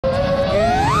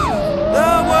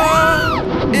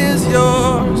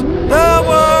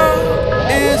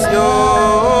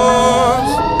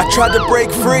tried to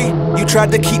break free, you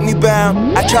tried to keep me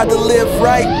bound. I tried to live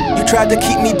right, you tried to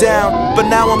keep me down. But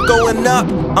now I'm going up,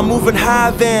 I'm moving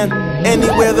higher than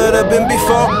anywhere that I've been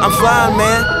before. I'm flying,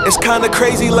 man. It's kinda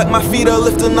crazy, like my feet are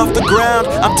lifting off the ground.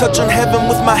 I'm touching heaven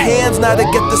with my hands now to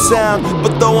get the sound.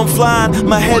 But though I'm flying,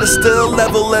 my head is still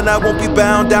level, and I won't be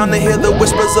bound down to hear the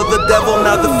whispers of the devil.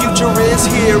 Now the future is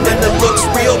here, and it looks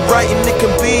real bright, and it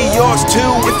can be yours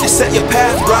too if you set your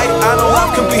path right. I know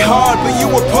life can be hard, but you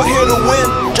were put here to win.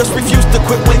 Just refuse to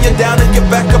quit when you're down and get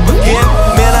back up again.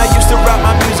 Man, I used to write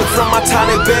my music from my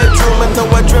tiny bedroom, and though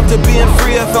I dreamt of being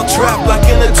free, I felt trapped like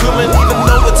in a tomb. And even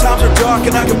though the times are dark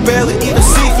and I can barely even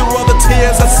see through all the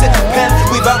tears, I sit and pen,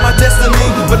 weave out my destiny.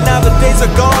 But now the days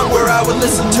are gone where I would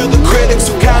listen to the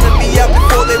critics who counted me out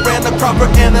before they ran the proper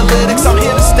analytics. I'm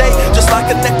here to stay, just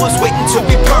like a necklace waiting to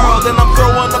be pearled, and I'm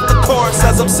throwing up the chorus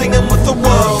as I'm singing with the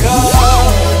world.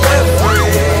 Live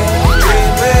free,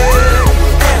 dream big,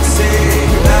 and see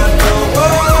that the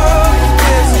world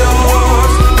is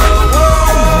yours. The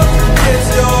world is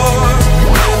yours.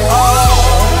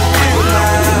 All you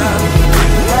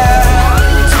have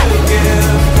to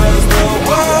give, 'cause the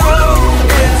world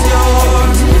is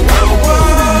yours. The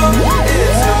world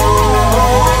is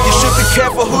yours. You should be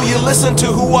careful who you listen to,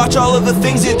 who watch all of the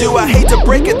things you do. I hate to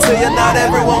break it to you, not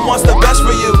everyone wants the best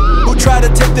for you. Who try to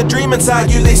take the dream inside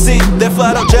you, they see they're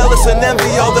flat out jealous and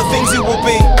envy all the things you will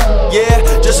be. Yeah,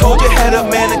 just hold your head up,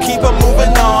 man, and keep on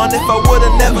moving on. If I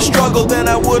would've never struggled, then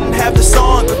I wouldn't have the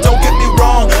song. But don't get me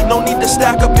wrong, no need to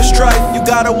stack up your strife. You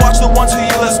gotta watch the ones who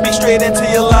you let speak straight into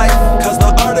your life. 'Cause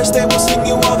the artists, they will sing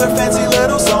you all their fancy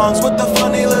little songs with the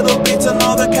funny little beats and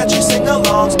all the catchy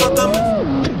sing-alongs. But the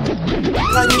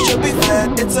now you should be fed,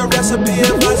 it's a recipe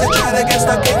of lies that try to get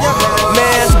stuck in your head.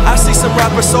 Man, I see some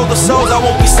rappers sold their souls, I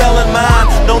won't be selling mine.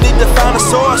 No need to find a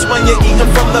source when you're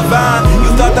eating from the vine.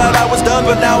 You thought that I was done,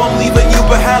 but now I'm leaving you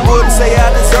behind. Wouldn't say I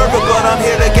deserve it, but I'm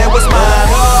here to get what's mine.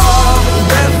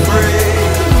 Live free,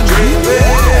 dream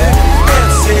big,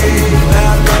 and see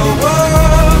that the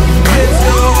world is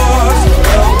yours.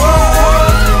 The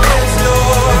world is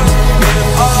yours. Give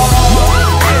all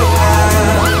you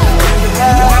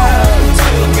have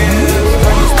to give,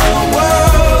 'cause the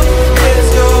world is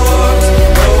yours.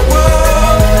 The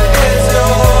world is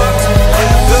yours.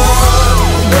 Live good,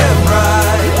 live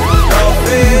right, no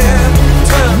fear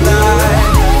tonight.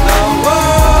 The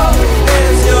world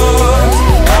is yours.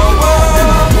 The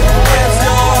world is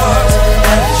yours.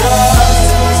 And just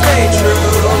stay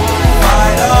true,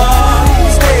 fight on,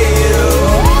 stay you.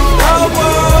 The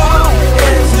world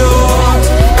is yours.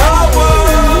 The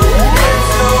world is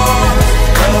yours.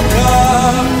 Look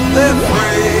up, live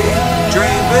free,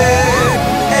 dream big,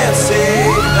 and see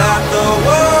that the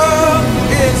world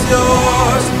is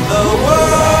yours. The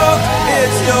world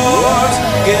is yours.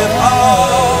 Give all